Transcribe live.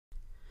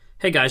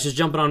Hey guys, just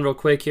jumping on real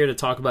quick here to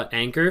talk about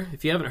Anchor.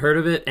 If you haven't heard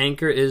of it,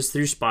 Anchor is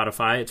through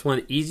Spotify. It's one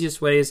of the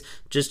easiest ways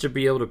just to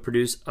be able to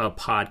produce a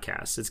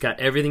podcast. It's got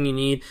everything you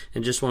need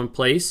in just one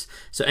place.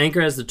 So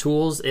Anchor has the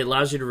tools. It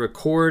allows you to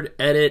record,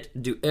 edit,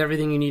 do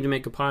everything you need to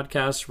make a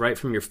podcast right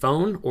from your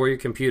phone or your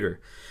computer.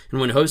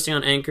 And when hosting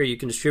on Anchor, you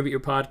can distribute your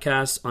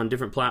podcasts on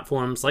different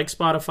platforms like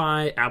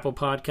Spotify, Apple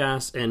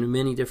Podcasts, and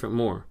many different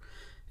more.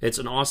 It's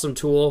an awesome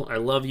tool. I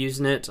love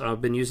using it.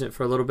 I've been using it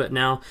for a little bit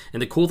now.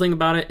 And the cool thing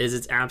about it is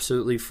it's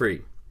absolutely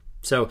free.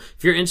 So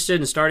if you're interested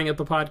in starting up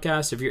a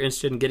podcast, if you're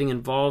interested in getting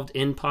involved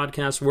in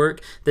podcast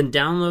work, then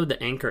download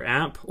the Anchor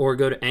app or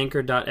go to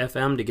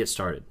anchor.fm to get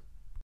started.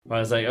 I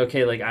was like,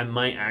 okay, I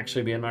might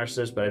actually be a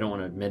narcissist, but I don't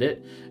want to admit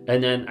it.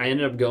 And then I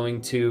ended up going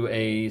to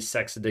a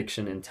sex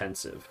addiction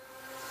intensive.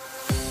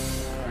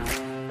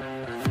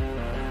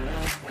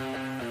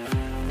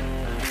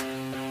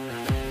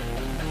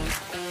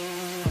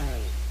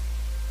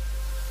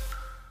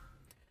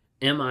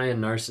 Am I a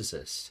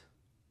narcissist?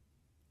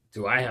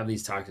 Do I have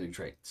these toxic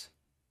traits?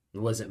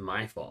 Was it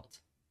my fault?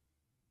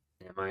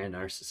 Am I a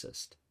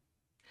narcissist?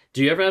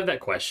 Do you ever have that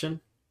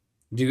question?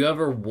 Do you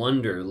ever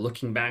wonder,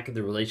 looking back at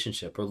the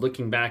relationship or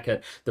looking back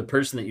at the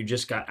person that you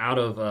just got out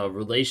of a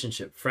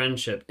relationship,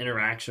 friendship,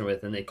 interaction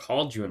with, and they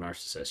called you a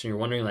narcissist, and you're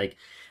wondering,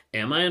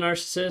 am I a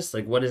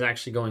narcissist? What is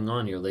actually going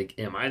on here?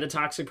 Am I the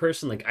toxic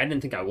person? I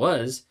didn't think I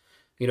was,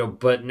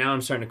 but now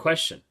I'm starting to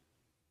question.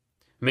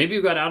 Maybe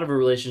you got out of a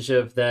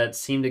relationship that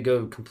seemed to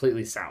go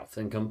completely south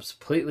and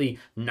completely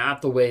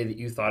not the way that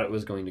you thought it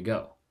was going to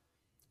go.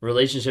 A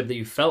relationship that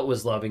you felt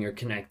was loving or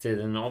connected,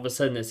 and all of a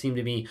sudden it seemed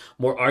to be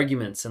more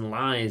arguments and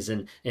lies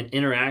and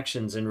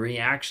interactions and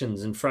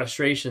reactions and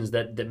frustrations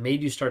that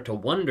made you start to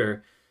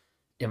wonder,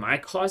 am I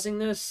causing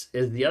this?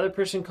 Is the other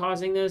person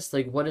causing this?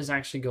 What is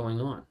actually going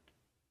on?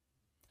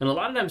 And a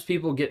lot of times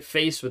people get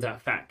faced with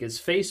that fact. It's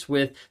faced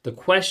with the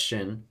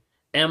question,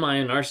 am I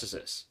a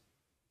narcissist?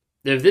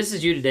 If this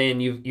is you today and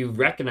you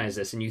recognize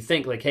this and you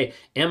think hey,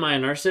 am I a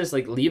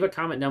narcissist? Leave a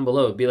comment down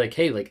below. Be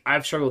hey,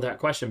 I've struggled with that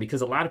question,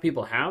 because a lot of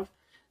people have.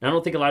 And I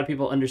don't think a lot of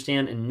people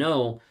understand and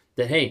know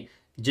that, hey,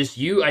 just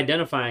you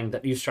identifying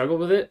that you struggle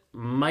with it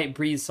might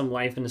breathe some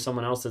life into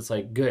someone else that's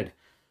good.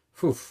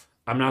 Whew,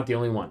 I'm not the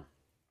only one.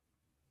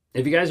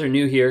 If you guys are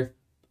new here,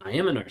 I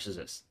am a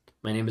narcissist.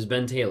 My name is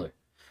Ben Taylor.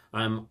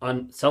 I'm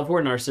a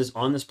self-aware narcissist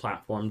on this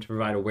platform to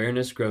provide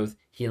awareness, growth,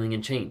 healing,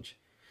 and change.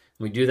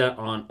 We do that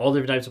on all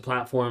different types of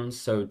platforms.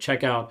 So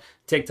check out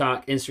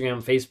TikTok,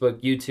 Instagram,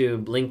 Facebook,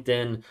 YouTube,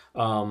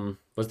 LinkedIn,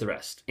 what's the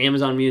rest?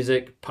 Amazon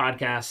Music,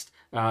 podcast,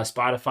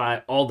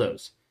 Spotify, all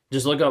those.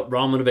 Just look up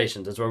Raw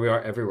Motivations. That's where we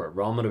are everywhere,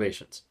 Raw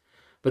Motivations.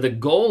 But the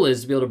goal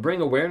is to be able to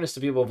bring awareness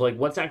to people of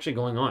what's actually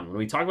going on. When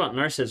we talk about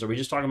narcissists, are we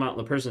just talking about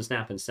the person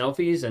snapping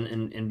selfies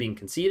and being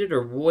conceited,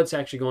 or what's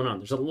actually going on?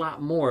 There's a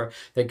lot more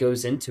that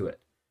goes into it.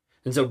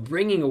 And so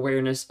bringing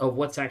awareness of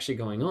what's actually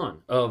going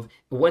on, of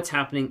what's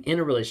happening in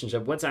a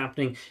relationship, what's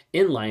happening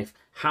in life,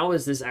 how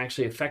is this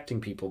actually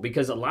affecting people?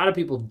 Because a lot of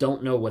people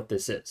don't know what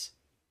this is.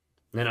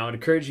 And I would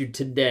encourage you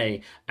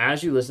today,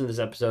 as you listen to this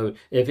episode,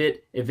 if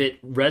it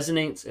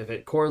resonates, if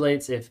it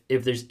correlates, if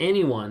there's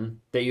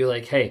anyone that you're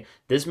hey,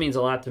 this means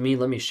a lot to me,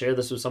 let me share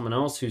this with someone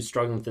else who's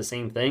struggling with the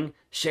same thing,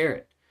 share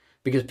it.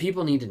 Because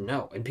people need to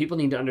know, and people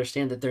need to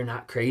understand that they're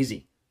not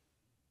crazy.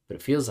 But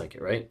it feels like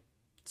it, right?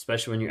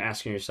 Especially when you're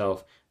asking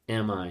yourself,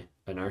 am I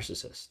a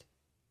narcissist?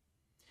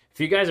 If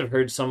you guys have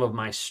heard some of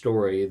my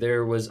story,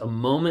 there was a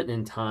moment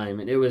in time,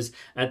 and it was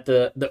at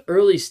the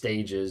early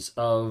stages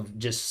of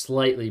just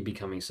slightly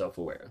becoming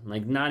self-aware.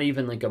 Not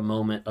even a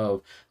moment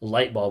of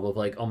light bulb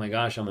of oh my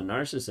gosh, I'm a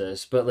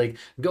narcissist, but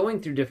going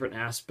through different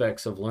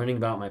aspects of learning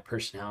about my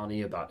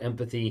personality, about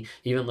empathy,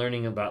 even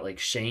learning about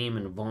shame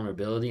and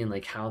vulnerability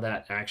and how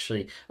that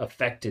actually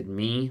affected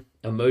me,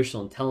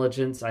 emotional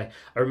intelligence. I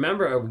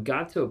remember I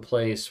got to a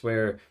place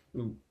where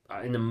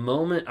in the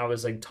moment I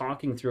was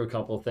talking through a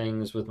couple of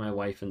things with my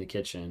wife in the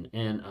kitchen,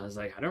 and I was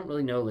I don't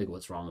really know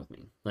what's wrong with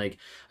me.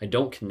 I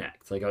don't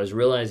connect. I was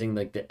realizing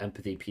the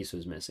empathy piece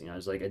was missing. I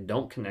was I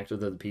don't connect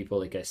with other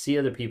people. I see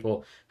other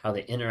people, how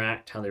they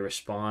interact, how they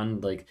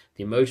respond, the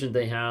emotions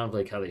they have,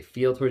 how they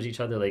feel towards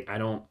each other. I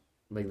don't,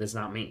 that's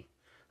not me.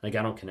 I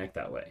don't connect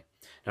that way.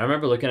 And I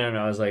remember looking at it and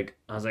I was I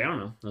don't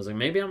know. I was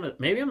maybe I'm a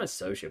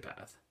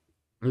sociopath.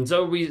 And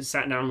so we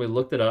sat down, we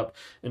looked it up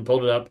and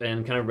pulled it up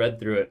and kind of read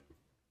through it.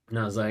 And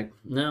I was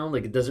no,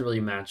 it doesn't really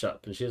match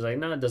up. And she was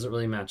no, it doesn't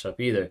really match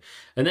up either.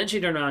 And then she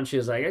turned around and she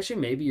was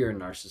actually, maybe you're a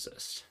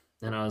narcissist.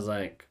 And I was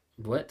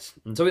what?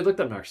 And so we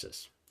looked up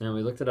narcissist. And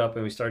we looked it up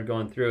and we started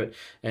going through it.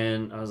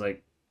 And I was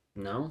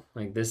no,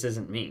 this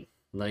isn't me.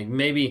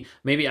 Maybe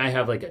I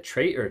have a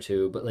trait or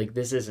two, but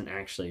this isn't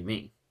actually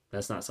me.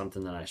 That's not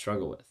something that I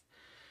struggle with.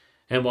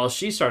 And while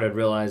she started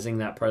realizing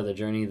that part of the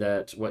journey,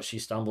 that what she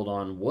stumbled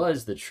on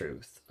was the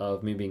truth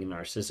of me being a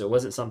narcissist, it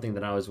wasn't something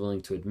that I was willing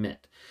to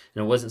admit.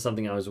 And it wasn't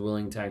something I was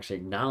willing to actually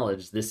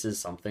acknowledge. This is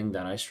something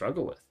that I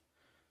struggle with.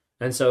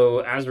 And so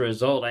as a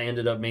result, I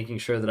ended up making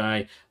sure that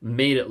I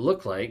made it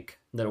look like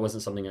that it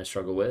wasn't something I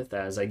struggle with,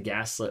 as I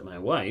gaslit my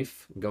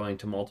wife, going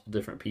to multiple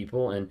different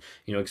people and,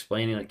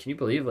 explaining, like, can you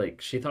believe,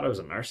 like, she thought I was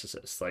a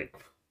narcissist?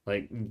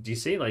 Like, do you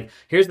see? Like,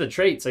 here's the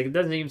traits. Like, it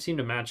doesn't even seem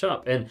to match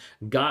up. And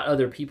got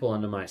other people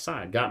onto my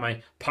side, got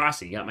my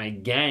posse, got my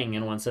gang,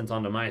 in one sense,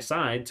 onto my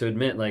side to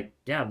admit, like,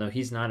 yeah, no,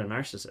 he's not a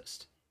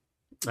narcissist.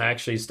 I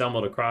actually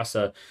stumbled across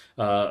a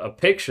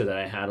picture that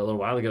I had a little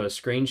while ago, a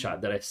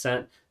screenshot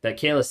that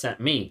Kayla sent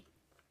me.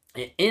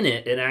 In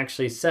it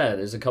actually said,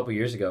 it was a couple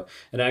years ago,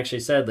 it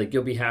actually said, like,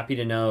 you'll be happy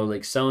to know,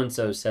 like,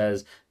 so-and-so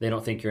says they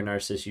don't think you're a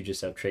narcissist, you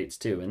just have traits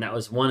too. And that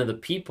was one of the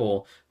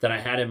people that I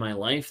had in my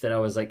life that I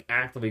was, like,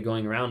 actively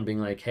going around being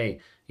like,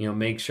 hey,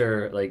 make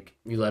sure, like,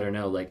 you let her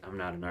know, like, I'm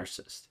not a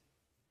narcissist.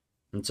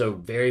 And so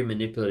very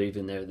manipulative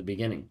in there at the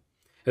beginning.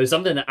 It was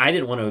something that I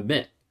didn't want to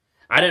admit.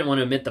 I didn't want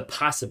to admit the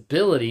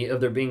possibility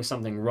of there being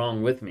something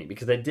wrong with me,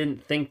 because I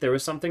didn't think there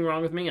was something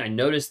wrong with me. I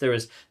noticed there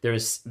was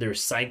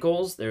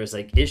cycles, there was,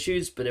 like,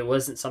 issues, but it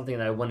wasn't something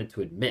that I wanted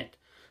to admit.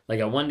 Like,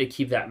 I wanted to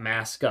keep that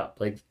mask up.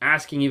 Like,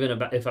 asking even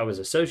about if I was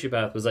a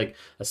sociopath was like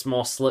a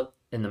small slip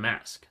in the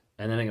mask.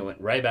 And then it went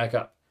right back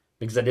up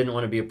because I didn't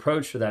want to be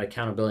approached for that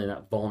accountability and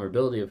that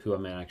vulnerability of who I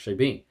might actually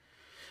be.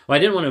 Well, I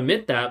didn't want to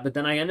admit that, but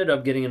then I ended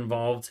up getting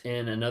involved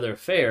in another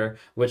affair,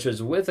 which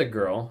was with a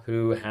girl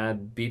who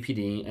had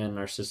BPD and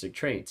narcissistic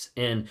traits.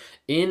 And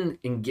in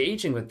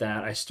engaging with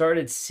that, I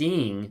started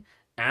seeing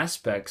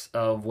aspects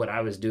of what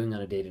I was doing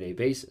on a day-to-day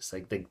basis,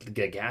 like the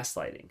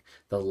gaslighting,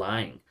 the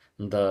lying,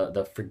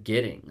 the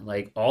forgetting,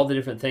 like all the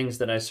different things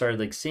that I started,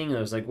 like, seeing.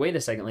 I was like, wait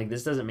a second, like,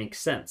 this doesn't make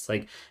sense.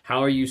 Like, how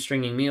are you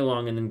stringing me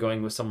along and then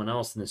going with someone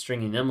else and then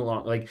stringing them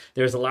along? Like,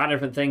 there's a lot of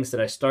different things that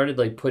I started,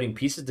 like, putting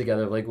pieces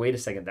together of, like, wait a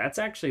second, that's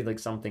actually, like,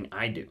 something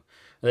I do.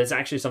 That's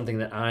actually something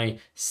that I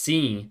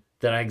see,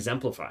 that I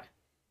exemplify.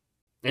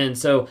 And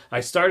so I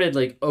started,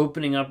 like,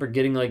 opening up or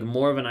getting, like,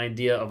 more of an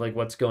idea of, like,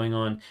 what's going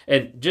on.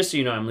 And just so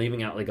you know, I'm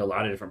leaving out, like, a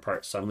lot of different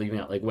parts. So I'm leaving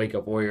out, like, Wake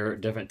Up Warrior,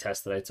 different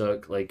tests that I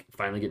took, like,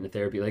 finally getting to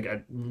therapy. Like,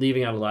 I'm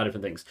leaving out a lot of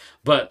different things.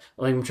 But,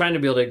 like, I'm trying to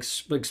be able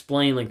to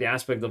explain, like, the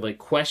aspect of, like,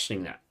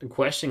 questioning that.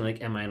 Questioning,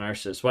 like, am I a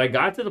narcissist? Well, I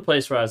got to the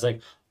place where I was,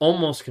 like,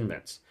 almost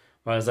convinced.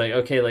 Where I was like,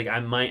 okay, like, I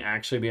might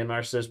actually be a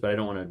narcissist, but I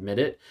don't want to admit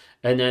it.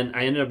 And then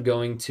I ended up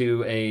going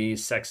to a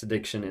sex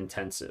addiction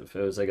intensive.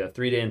 It was like a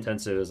 3-day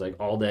intensive. It was like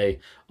all day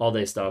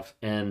stuff,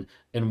 and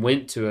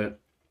went to it,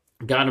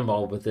 got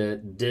involved with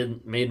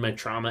it, made my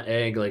trauma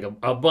egg, like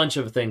a bunch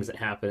of things that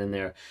happened in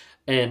there,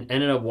 and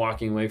ended up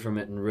walking away from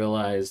it and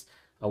realized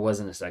I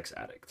wasn't a sex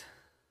addict.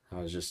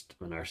 I was just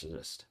a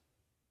narcissist.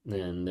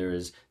 And there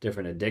was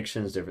different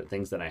addictions, different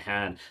things that I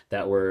had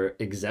that were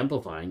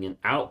exemplifying and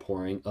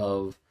outpouring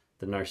of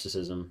the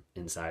narcissism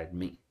inside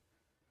me.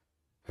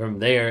 From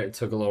there, it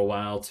took a little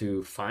while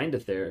to find a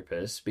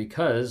therapist,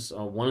 because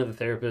one of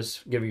the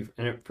therapists,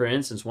 for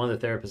instance, one of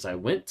the therapists I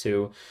went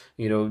to,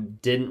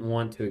 didn't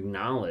want to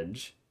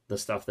acknowledge the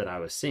stuff that I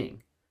was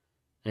seeing.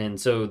 And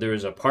so there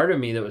was a part of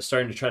me that was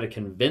starting to try to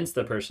convince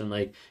the person,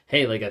 like,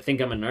 hey, like, I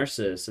think I'm a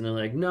narcissist. And they're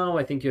like, no,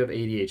 I think you have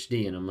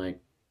ADHD. And I'm like,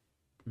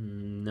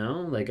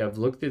 no, like, I've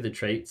looked through the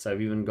traits.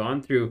 I've even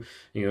gone through,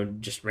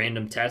 just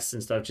random tests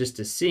and stuff just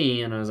to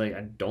see. And I was like,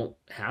 I don't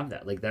have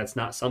that. Like, that's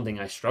not something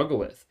I struggle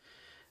with.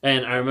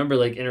 And I remember,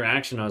 like,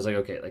 interaction, I was like,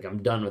 okay, like,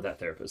 I'm done with that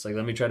therapist. Like,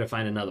 let me try to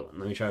find another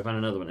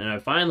one. And I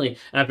finally,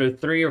 after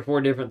 3 or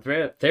 4 different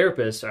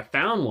therapists, I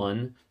found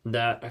one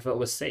that I felt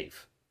was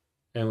safe.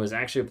 And was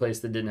actually a place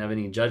that didn't have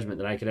any judgment,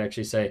 that I could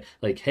actually say,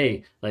 like,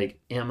 hey, like,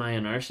 am I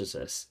a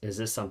narcissist? Is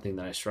this something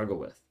that I struggle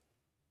with?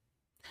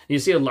 You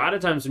see, a lot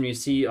of times when you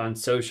see on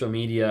social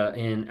media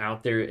and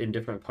out there in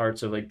different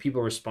parts of, like,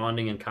 people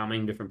responding and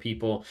commenting different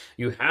people,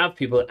 you have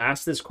people that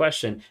ask this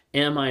question,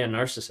 am I a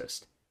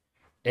narcissist?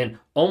 And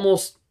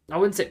almost, I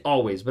wouldn't say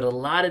always, but a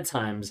lot of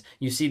times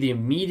you see the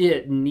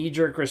immediate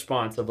knee-jerk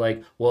response of,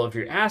 like, well, if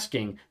you're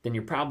asking, then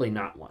you're probably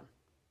not one.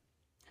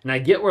 And I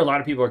get where a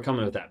lot of people are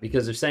coming with that,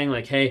 because they're saying,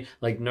 like, hey,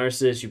 like,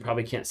 narcissists, you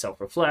probably can't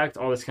self-reflect,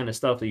 all this kind of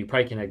stuff that you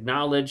probably can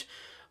acknowledge.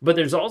 But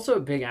there's also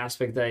a big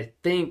aspect that I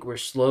think we're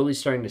slowly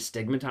starting to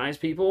stigmatize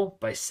people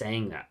by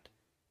saying that.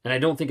 And I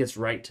don't think it's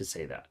right to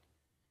say that.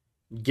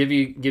 Give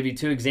you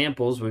 2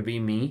 examples would be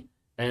me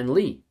and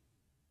Lee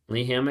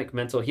Hammock,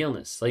 mental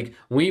illness. Like,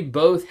 we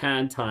both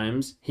had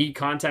times, he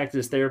contacted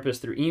his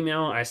therapist through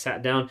email, I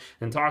sat down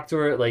and talked to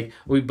her. Like,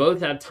 we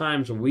both had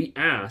times when we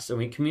asked and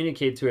we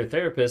communicated to our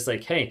therapist,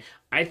 like, hey,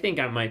 I think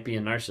I might be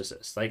a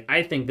narcissist. Like,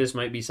 I think this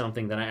might be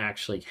something that I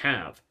actually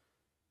have.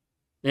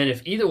 And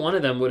if either one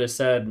of them would have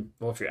said,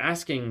 well, if you're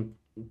asking,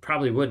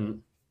 probably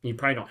wouldn't, you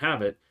probably don't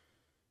have it,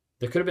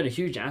 there could have been a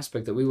huge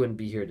aspect that we wouldn't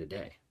be here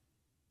today.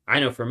 I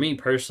know for me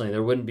personally,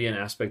 there wouldn't be an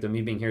aspect of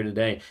me being here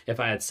today if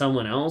I had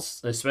someone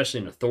else, especially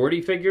an authority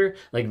figure,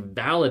 like,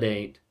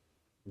 validate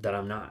that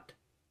I'm not,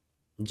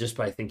 just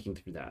by thinking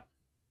through that.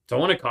 So I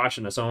want to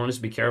caution us. I want us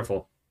to be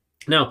careful.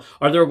 Now,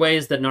 are there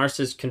ways that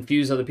narcissists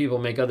confuse other people,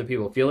 make other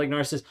people feel like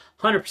narcissists?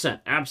 100%.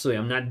 Absolutely.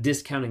 I'm not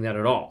discounting that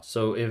at all.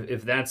 So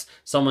if that's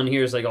someone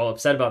here is like all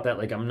upset about that,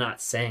 like I'm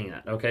not saying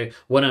that. Okay.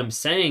 What I'm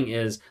saying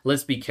is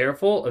let's be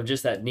careful of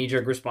just that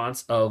knee-jerk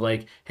response of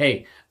like,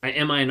 hey,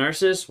 am I a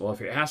narcissist? Well, if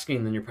you're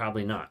asking, then you're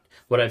probably not.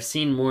 What I've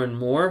seen more and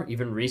more,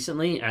 even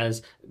recently,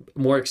 as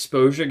more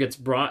exposure gets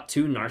brought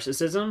to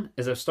narcissism,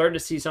 is I've started to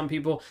see some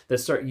people that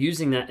start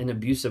using that in an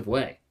abusive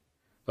way.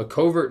 A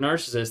covert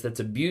narcissist that's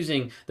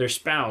abusing their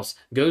spouse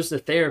goes to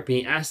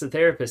therapy, asks the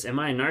therapist, am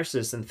I a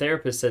narcissist? And the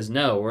therapist says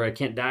no, or I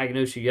can't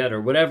diagnose you yet, or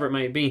whatever it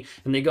might be.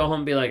 And they go home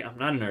and be like, I'm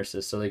not a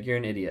narcissist, so like you're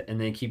an idiot. And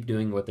they keep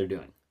doing what they're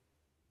doing.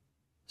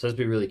 So let's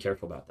be really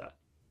careful about that.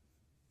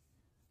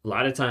 A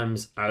lot of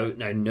times I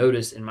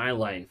notice in my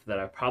life that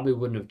I probably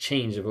wouldn't have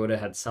changed if I would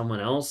have had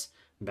someone else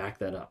back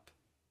that up.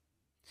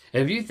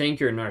 And if you think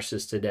you're a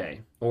narcissist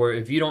today, or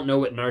if you don't know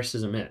what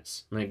narcissism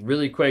is, like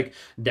really quick,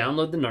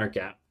 download the Narc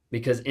app.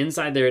 Because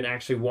inside there, it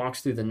actually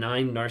walks through the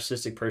 9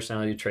 narcissistic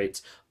personality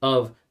traits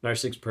of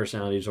narcissistic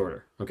personality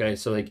disorder. Okay,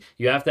 so like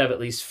you have to have at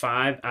least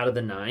 5 out of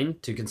the 9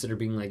 to consider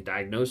being like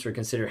diagnosed or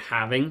consider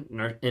having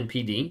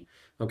NPD.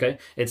 Okay,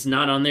 it's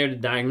not on there to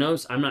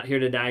diagnose. I'm not here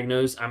to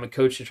diagnose. I'm a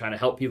coach to try to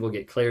help people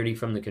get clarity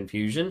from the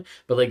confusion.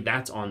 But like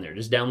that's on there.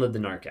 Just download the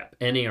Narc app,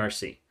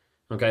 NARC.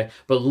 Okay,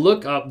 but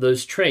look up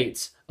those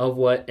traits of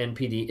what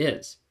NPD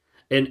is.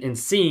 And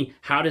see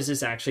how does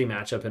this actually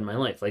match up in my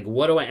life? Like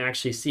what do I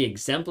actually see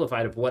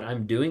exemplified of what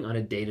I'm doing on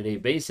a day-to-day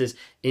basis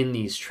in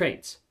these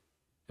traits?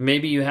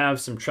 Maybe you have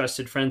some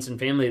trusted friends and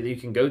family that you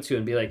can go to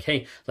and be like,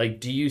 hey,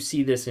 like, do you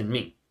see this in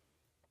me?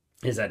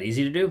 Is that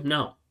easy to do?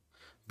 No.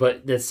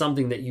 But that's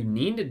something that you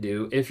need to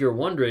do if you're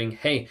wondering,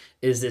 hey,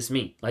 is this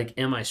me? Like,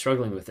 am I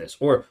struggling with this?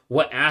 Or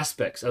what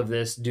aspects of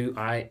this do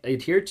I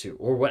adhere to?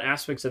 Or what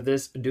aspects of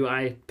this do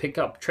I pick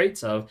up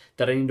traits of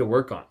that I need to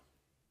work on?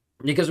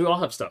 Because we all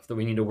have stuff that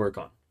we need to work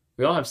on.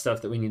 We all have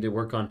stuff that we need to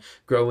work on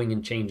growing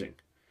and changing.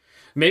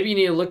 Maybe you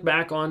need to look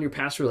back on your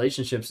past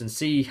relationships and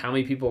see how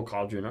many people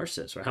called you a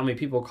narcissist, or how many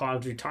people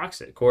called you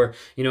toxic, or,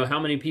 you know,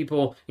 how many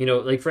people, you know,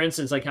 like for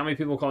instance, like how many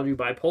people called you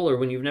bipolar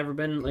when you've never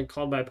been like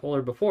called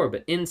bipolar before.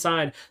 But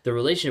inside the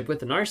relationship with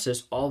the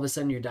narcissist, all of a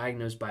sudden you're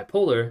diagnosed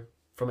bipolar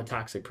from a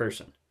toxic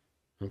person.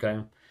 Okay.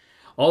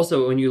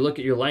 Also, when you look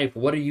at your life,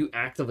 what are you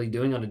actively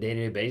doing on a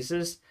day-to-day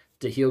basis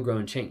to heal, grow,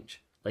 and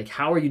change? Like,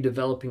 how are you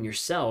developing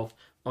yourself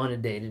on a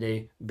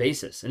day-to-day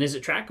basis? And is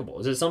it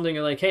trackable? Is it something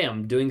you're like, hey,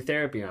 I'm doing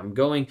therapy, or I'm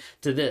going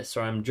to this,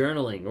 or I'm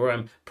journaling, or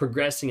I'm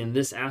progressing in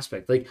this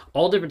aspect? Like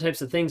all different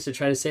types of things to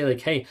try to say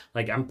like, hey,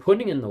 like I'm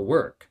putting in the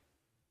work.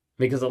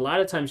 Because a lot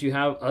of times you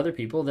have other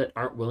people that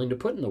aren't willing to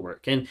put in the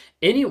work. And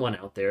anyone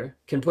out there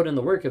can put in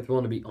the work if they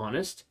want to be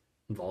honest,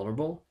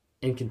 vulnerable,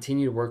 and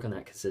continue to work on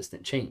that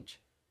consistent change.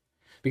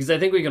 Because I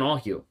think we can all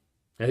heal.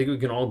 I think we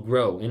can all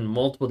grow in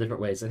multiple different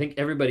ways. I think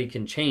everybody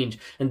can change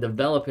and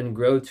develop and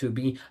grow to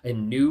be a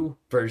new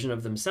version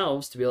of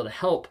themselves, to be able to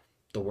help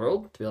the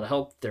world, to be able to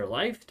help their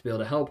life, to be able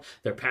to help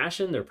their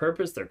passion, their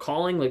purpose, their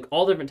calling, like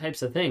all different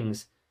types of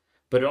things.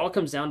 But it all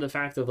comes down to the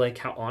fact of like,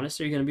 how honest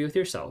are you going to be with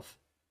yourself?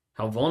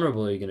 How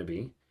vulnerable are you going to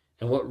be?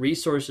 And what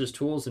resources,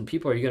 tools, and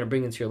people are you going to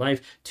bring into your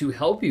life to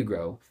help you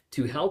grow,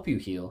 to help you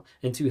heal,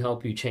 and to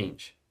help you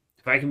change?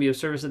 If I can be of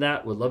service to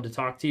that, would love to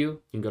talk to you.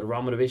 You can go to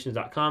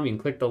rawmotivations.com. You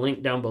can click the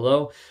link down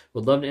below.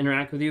 Would love to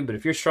interact with you. But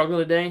if you're struggling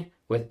today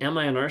with, am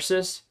I a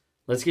narcissist?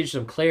 Let's get you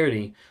some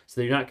clarity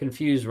so that you're not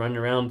confused running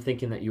around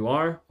thinking that you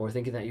are or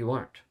thinking that you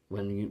aren't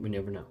when you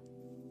never know.